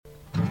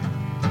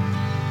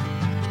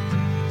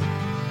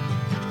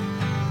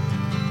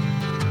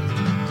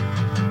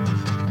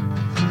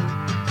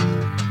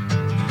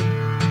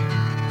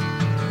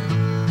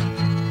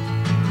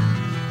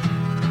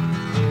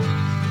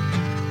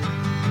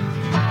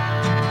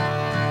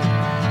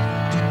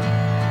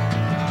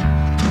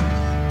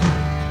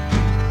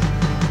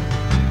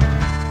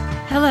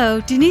Hello,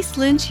 Denise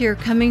Lynch here,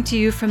 coming to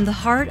you from the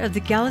heart of the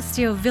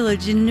Galisteo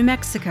Village in New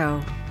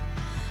Mexico.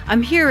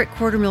 I'm here at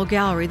Quartermill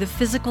Gallery, the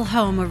physical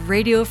home of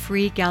Radio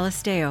Free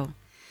Galisteo.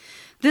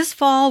 This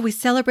fall, we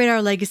celebrate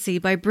our legacy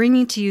by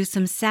bringing to you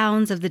some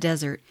sounds of the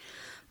desert.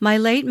 My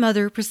late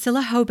mother,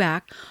 Priscilla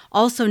Hoback,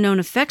 also known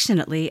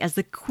affectionately as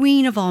the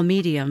Queen of All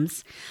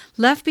Mediums,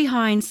 left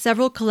behind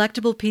several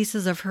collectible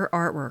pieces of her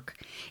artwork,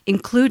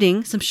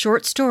 including some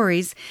short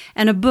stories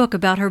and a book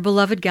about her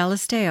beloved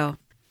Galisteo.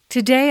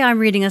 Today I'm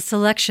reading a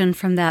selection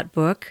from that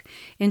book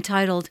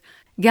entitled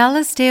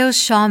Galisteo's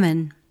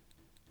Shaman.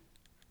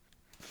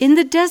 In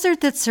the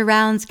desert that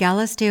surrounds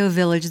Galisteo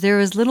Village, there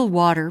is little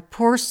water,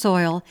 poor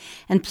soil,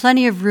 and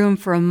plenty of room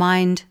for a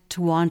mind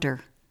to wander.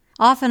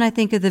 Often I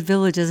think of the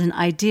village as an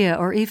idea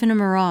or even a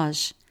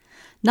mirage,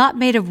 not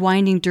made of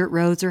winding dirt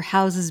roads or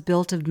houses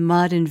built of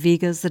mud and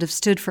vigas that have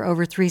stood for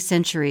over 3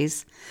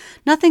 centuries.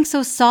 Nothing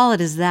so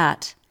solid as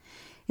that.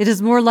 It is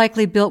more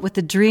likely built with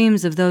the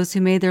dreams of those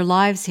who made their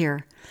lives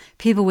here,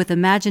 people with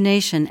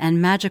imagination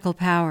and magical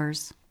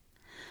powers.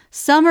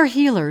 Some are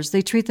healers.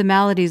 They treat the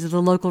maladies of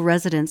the local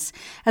residents,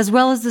 as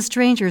well as the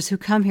strangers who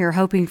come here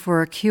hoping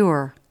for a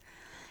cure.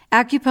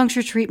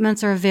 Acupuncture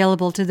treatments are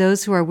available to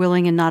those who are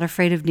willing and not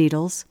afraid of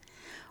needles.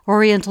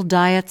 Oriental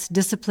diets,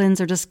 disciplines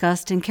are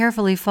discussed and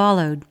carefully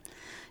followed.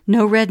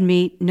 No red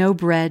meat, no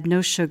bread,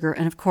 no sugar,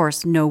 and of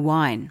course, no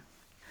wine.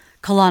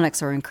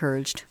 Colonics are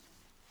encouraged.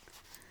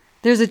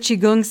 There's a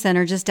Qigong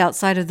center just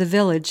outside of the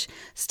village.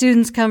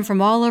 Students come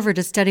from all over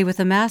to study with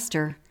a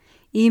master.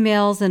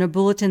 Emails and a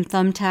bulletin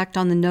thumbtacked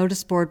on the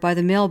notice board by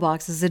the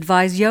mailboxes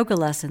advise yoga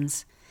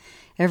lessons.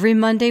 Every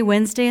Monday,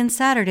 Wednesday, and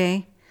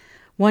Saturday,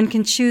 one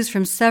can choose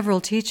from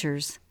several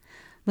teachers.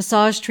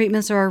 Massage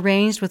treatments are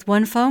arranged with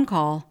one phone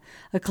call.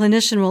 A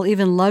clinician will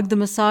even lug the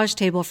massage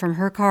table from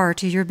her car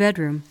to your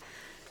bedroom.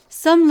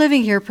 Some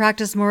living here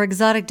practice more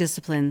exotic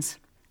disciplines: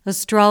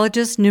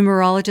 astrologists,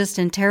 numerologists,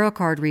 and tarot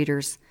card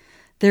readers.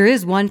 There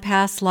is one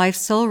past life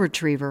soul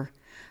retriever.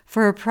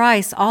 For a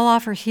price, all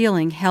offer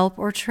healing, help,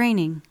 or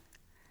training.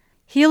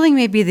 Healing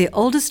may be the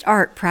oldest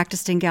art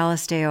practiced in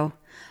Galisteo.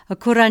 A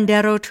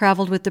curandero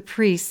traveled with the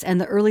priests and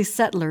the early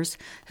settlers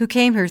who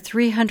came here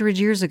 300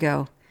 years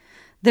ago.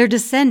 Their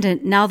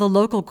descendant, now the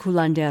local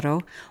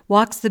curandero,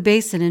 walks the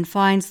basin and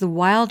finds the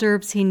wild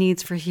herbs he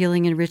needs for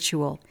healing and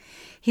ritual.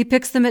 He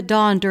picks them at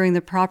dawn during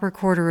the proper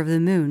quarter of the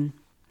moon.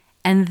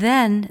 And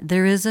then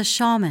there is a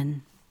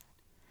shaman.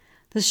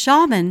 The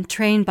shaman,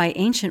 trained by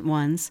ancient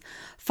ones,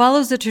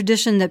 follows a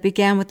tradition that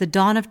began with the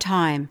dawn of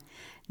time.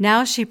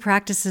 Now she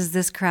practices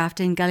this craft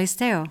in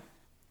Galisteo.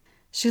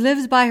 She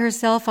lives by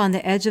herself on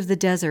the edge of the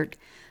desert.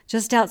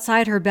 Just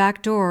outside her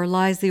back door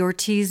lies the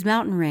Ortiz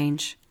mountain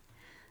range.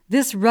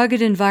 This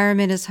rugged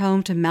environment is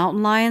home to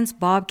mountain lions,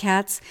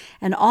 bobcats,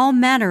 and all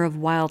manner of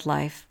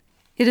wildlife.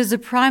 It is a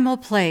primal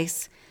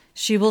place.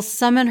 She will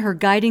summon her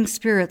guiding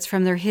spirits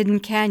from their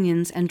hidden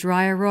canyons and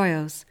dry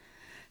arroyos.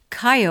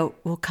 Coyote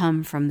will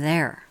come from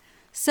there.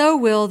 So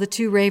will the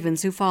 2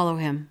 ravens who follow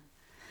him.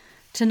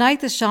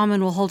 Tonight the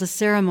shaman will hold a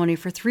ceremony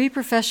for 3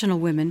 professional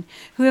women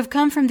who have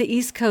come from the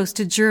East Coast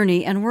to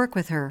journey and work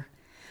with her.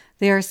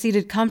 They are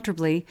seated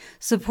comfortably,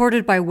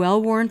 supported by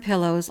well-worn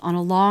pillows on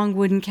a long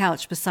wooden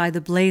couch beside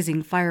the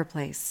blazing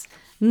fireplace.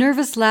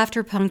 Nervous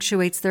laughter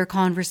punctuates their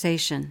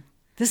conversation.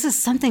 This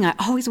is something I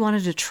always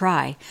wanted to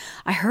try.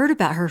 I heard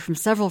about her from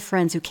several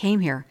friends who came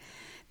here.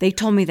 They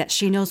told me that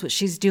she knows what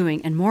she's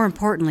doing, and more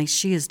importantly,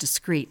 she is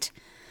discreet.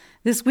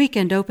 This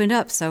weekend opened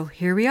up, so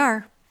here we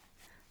are.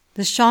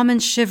 The shaman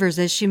shivers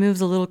as she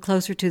moves a little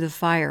closer to the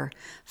fire.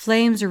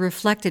 Flames are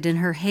reflected in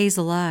her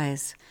hazel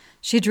eyes.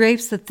 She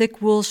drapes the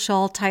thick wool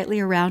shawl tightly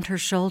around her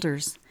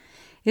shoulders.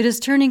 It is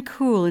turning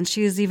cool, and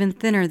she is even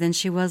thinner than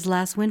she was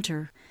last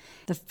winter.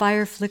 The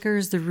fire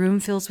flickers, the room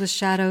fills with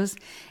shadows.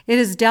 It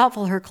is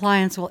doubtful her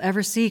clients will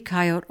ever see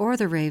Coyote or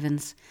the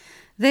ravens.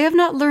 They have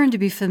not learned to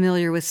be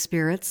familiar with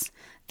spirits.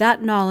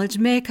 That knowledge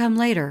may come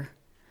later.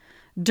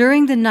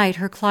 During the night,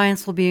 her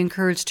clients will be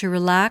encouraged to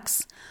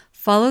relax,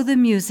 follow the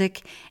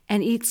music,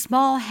 and eat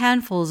small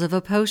handfuls of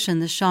a potion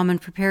the shaman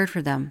prepared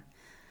for them.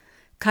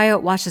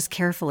 Coyote watches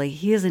carefully.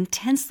 He is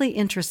intensely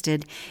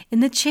interested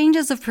in the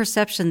changes of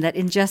perception that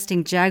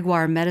ingesting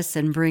jaguar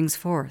medicine brings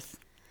forth.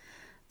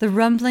 The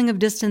rumbling of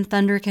distant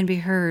thunder can be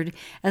heard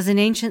as an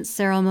ancient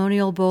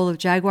ceremonial bowl of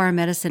jaguar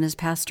medicine is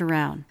passed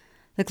around.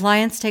 The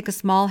clients take a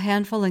small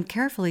handful and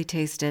carefully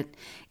taste it.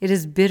 It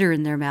is bitter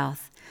in their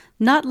mouth,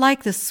 not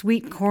like the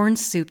sweet corn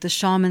soup the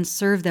shamans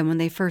served them when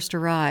they first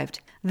arrived.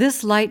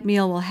 This light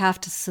meal will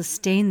have to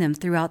sustain them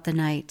throughout the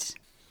night.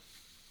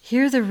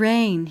 Hear the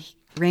rain.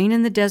 Rain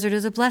in the desert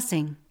is a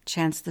blessing,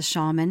 chants the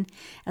shaman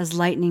as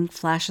lightning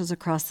flashes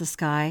across the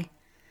sky.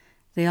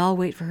 They all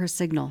wait for her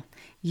signal.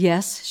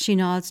 Yes, she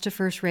nods to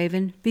First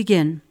Raven.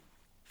 Begin.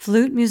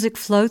 Flute music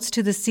floats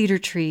to the cedar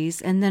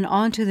trees and then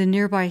on to the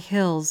nearby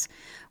hills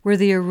where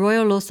the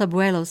Arroyo Los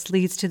Abuelos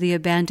leads to the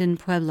abandoned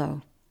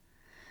pueblo.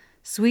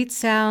 Sweet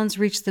sounds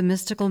reach the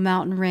mystical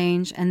mountain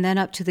range and then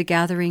up to the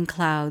gathering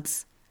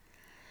clouds.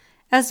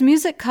 As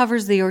music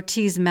covers the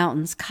Ortiz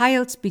Mountains,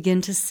 coyotes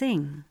begin to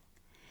sing.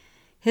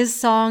 His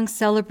song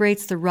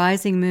celebrates the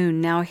rising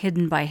moon now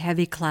hidden by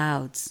heavy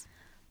clouds.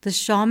 The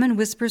shaman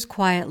whispers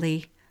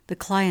quietly, the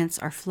clients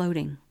are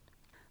floating.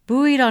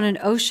 Buoyed on an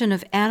ocean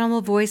of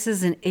animal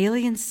voices and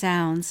alien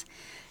sounds,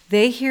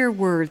 they hear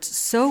words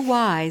so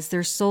wise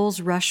their souls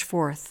rush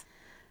forth.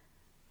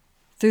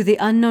 Through the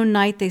unknown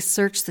night they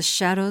search the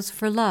shadows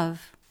for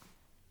love.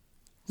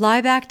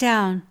 Lie back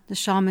down, the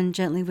shaman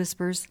gently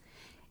whispers.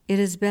 It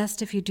is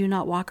best if you do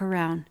not walk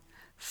around.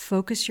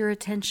 Focus your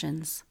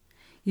attentions.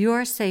 You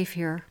are safe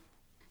here.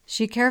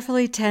 She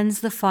carefully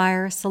tends the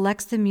fire,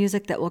 selects the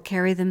music that will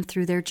carry them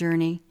through their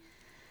journey.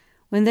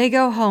 When they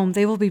go home,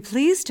 they will be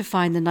pleased to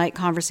find the night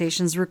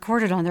conversations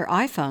recorded on their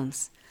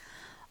iPhones.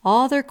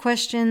 All their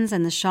questions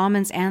and the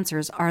shaman's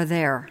answers are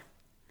there.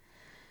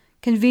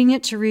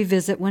 Convenient to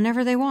revisit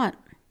whenever they want.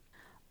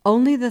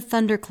 Only the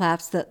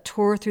thunderclaps that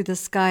tore through the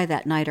sky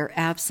that night are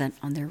absent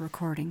on their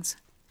recordings.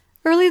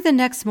 Early the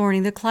next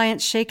morning, the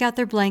clients shake out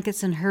their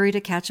blankets and hurry to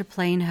catch a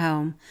plane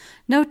home.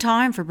 No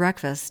time for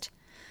breakfast.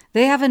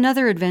 They have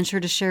another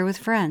adventure to share with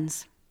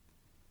friends.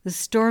 The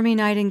stormy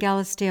night in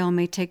Galisteo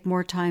may take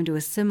more time to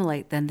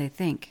assimilate than they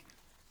think.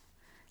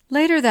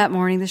 Later that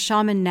morning, the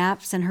shaman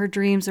naps and her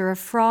dreams are of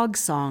frog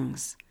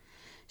songs.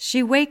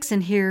 She wakes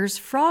and hears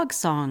frog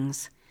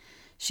songs.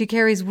 She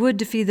carries wood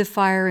to feed the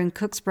fire and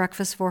cooks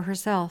breakfast for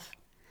herself.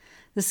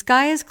 The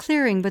sky is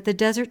clearing, but the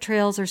desert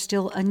trails are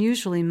still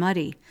unusually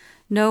muddy.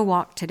 No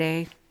walk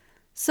today.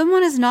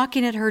 Someone is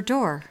knocking at her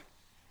door.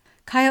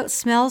 Coyote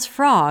smells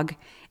frog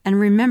and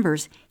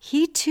remembers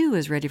he too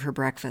is ready for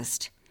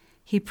breakfast.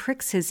 He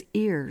pricks his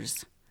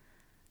ears.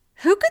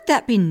 Who could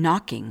that be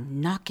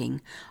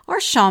knocking?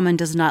 Our shaman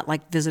does not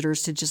like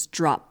visitors to just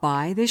drop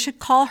by. They should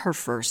call her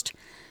first.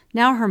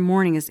 Now her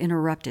morning is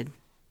interrupted.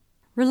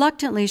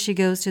 Reluctantly, she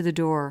goes to the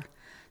door.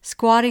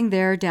 Squatting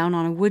there down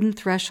on a wooden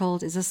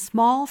threshold is a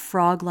small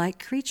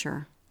frog-like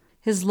creature.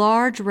 His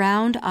large,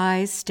 round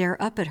eyes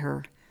stare up at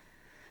her.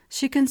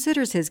 She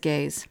considers his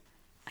gaze.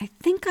 I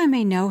think I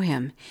may know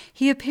him.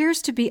 He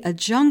appears to be a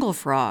jungle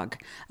frog,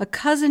 a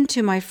cousin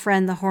to my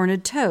friend the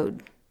horned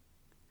toad.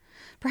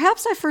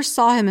 Perhaps I first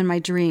saw him in my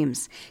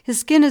dreams. His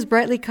skin is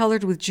brightly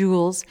colored with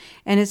jewels,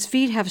 and his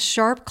feet have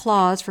sharp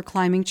claws for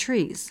climbing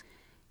trees.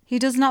 He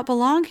does not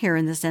belong here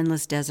in this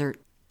endless desert.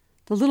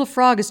 The little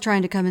frog is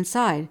trying to come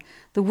inside.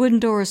 The wooden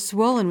door is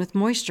swollen with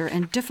moisture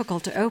and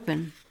difficult to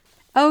open.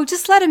 Oh,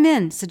 just let him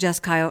in, suggests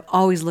Coyote,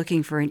 always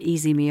looking for an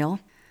easy meal.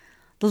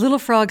 The little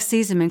frog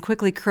sees him and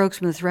quickly croaks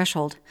from the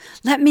threshold.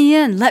 Let me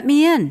in, let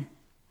me in.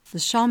 The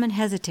shaman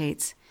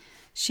hesitates.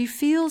 She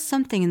feels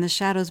something in the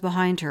shadows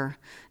behind her.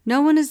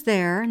 No one is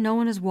there, no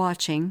one is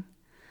watching.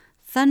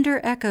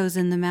 Thunder echoes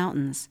in the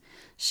mountains.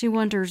 She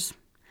wonders,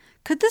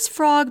 could this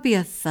frog be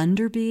a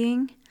thunder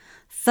being?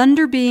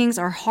 Thunder beings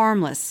are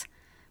harmless,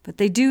 but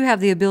they do have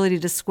the ability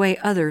to sway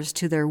others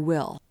to their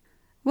will.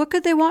 What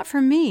could they want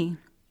from me?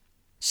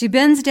 She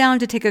bends down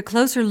to take a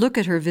closer look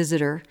at her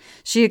visitor.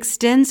 She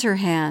extends her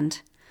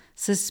hand.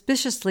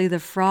 Suspiciously, the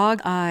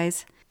frog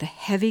eyes the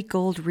heavy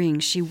gold ring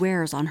she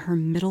wears on her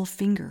middle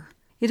finger.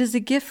 It is a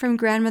gift from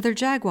Grandmother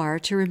Jaguar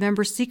to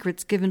remember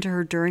secrets given to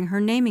her during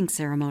her naming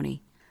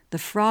ceremony. The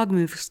frog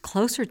moves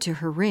closer to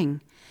her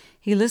ring.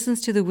 He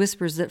listens to the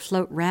whispers that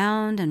float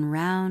round and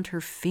round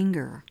her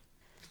finger.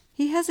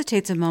 He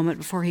hesitates a moment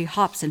before he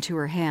hops into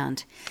her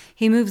hand.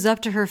 He moves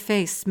up to her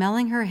face,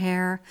 smelling her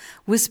hair,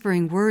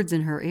 whispering words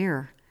in her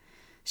ear.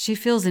 She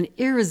feels an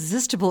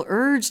irresistible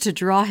urge to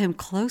draw him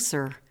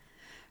closer.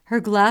 Her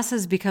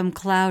glasses become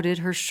clouded,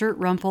 her shirt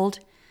rumpled.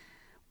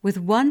 With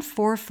one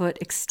forefoot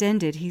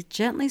extended, he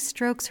gently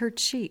strokes her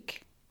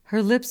cheek.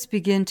 Her lips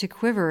begin to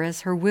quiver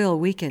as her will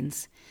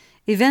weakens.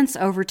 Events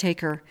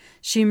overtake her.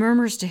 She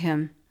murmurs to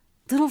him,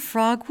 "Little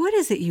frog, what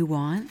is it you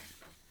want?"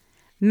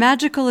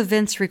 Magical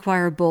events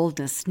require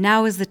boldness.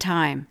 Now is the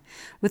time.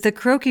 With a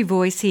croaky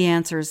voice, he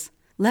answers,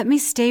 "Let me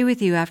stay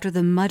with you after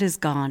the mud is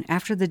gone,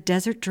 after the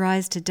desert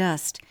dries to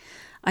dust.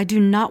 I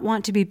do not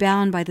want to be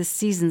bound by the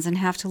seasons and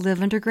have to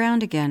live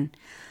underground again.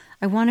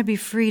 I want to be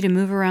free to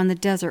move around the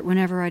desert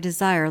whenever I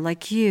desire,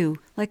 like you,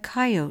 like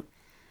Coyote."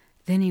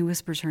 Then he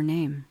whispers her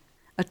name.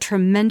 A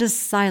tremendous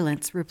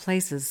silence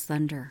replaces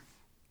thunder.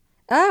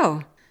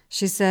 "Oh,"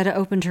 she said,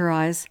 opened her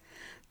eyes.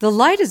 "The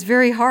light is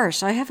very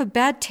harsh. I have a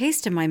bad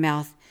taste in my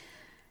mouth.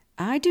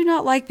 I do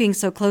not like being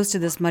so close to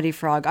this muddy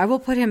frog. I will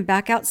put him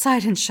back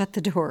outside and shut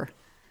the door."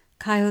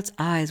 Coyote's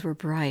eyes were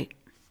bright.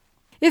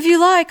 "If you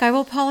like, I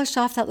will polish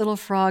off that little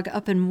frog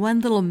up in one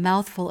little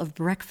mouthful of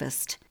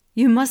breakfast.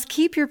 You must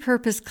keep your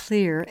purpose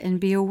clear and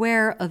be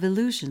aware of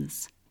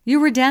illusions. You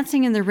were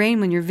dancing in the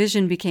rain when your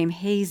vision became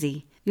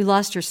hazy. You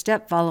lost your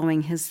step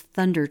following his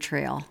thunder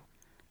trail."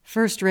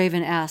 First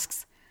Raven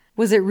asks,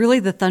 was it really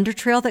the thunder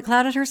trail that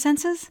clouded her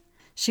senses?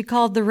 She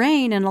called the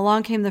rain, and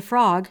along came the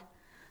frog.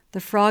 The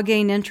frog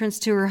gained entrance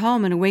to her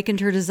home and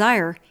awakened her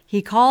desire.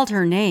 He called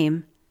her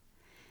name.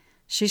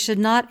 She should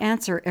not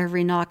answer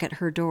every knock at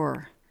her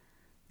door.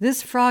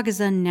 This frog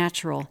is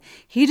unnatural.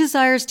 He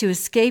desires to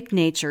escape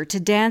nature, to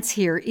dance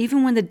here,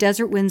 even when the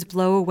desert winds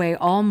blow away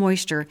all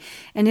moisture,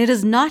 and it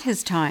is not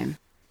his time.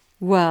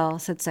 "Well,"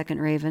 said Second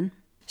Raven.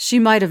 She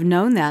might have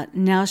known that.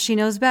 Now she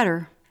knows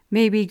better.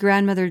 Maybe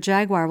Grandmother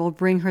Jaguar will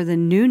bring her the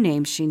new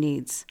name she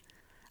needs.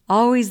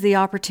 Always the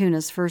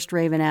opportunist, First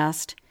Raven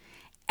asked.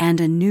 And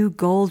a new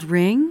gold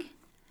ring?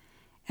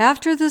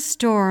 After the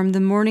storm,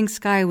 the morning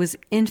sky was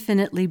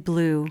infinitely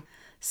blue.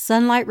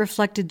 Sunlight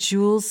reflected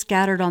jewels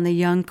scattered on the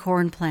young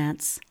corn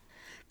plants.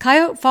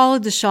 Coyote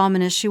followed the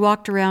shaman as she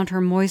walked around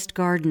her moist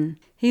garden.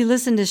 He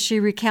listened as she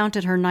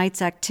recounted her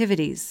night's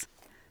activities.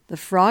 The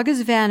frog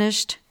has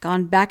vanished,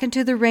 gone back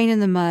into the rain and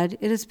the mud.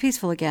 It is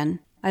peaceful again.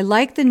 I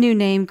like the new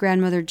name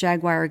Grandmother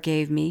Jaguar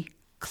gave me,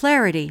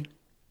 Clarity.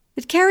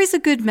 It carries a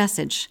good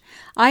message.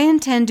 I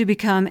intend to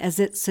become as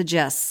it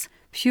suggests,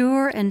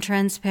 pure and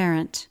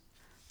transparent.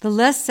 The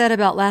less said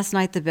about last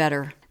night, the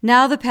better.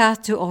 Now the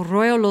path to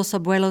Arroyo Los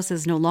Abuelos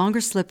is no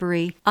longer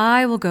slippery.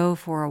 I will go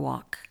for a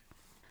walk.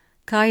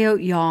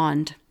 Coyote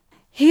yawned.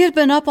 He had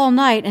been up all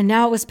night, and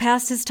now it was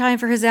past his time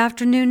for his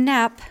afternoon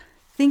nap.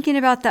 Thinking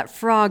about that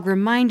frog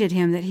reminded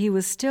him that he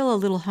was still a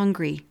little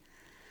hungry.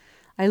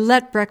 I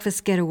let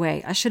breakfast get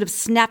away. I should have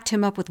snapped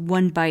him up with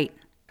one bite.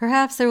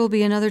 Perhaps there will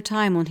be another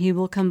time when he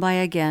will come by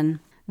again.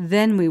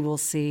 Then we will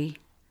see.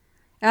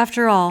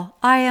 After all,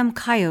 I am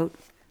Coyote,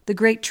 the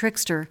great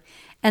trickster,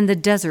 and the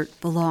desert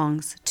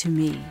belongs to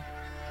me.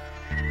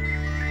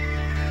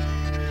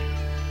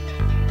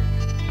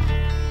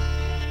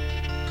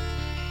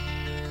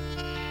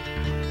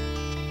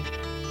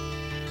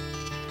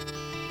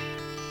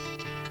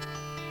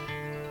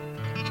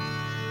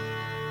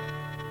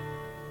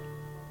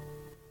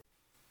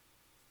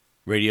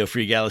 Radio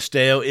Free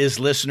Galisteo is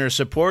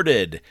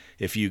listener-supported.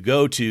 If you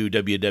go to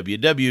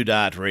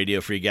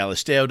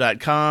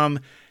www.radiofreegalisteo.com,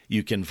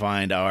 you can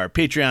find our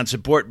Patreon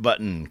support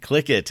button.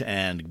 Click it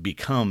and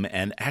become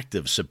an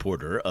active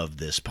supporter of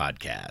this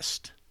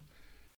podcast.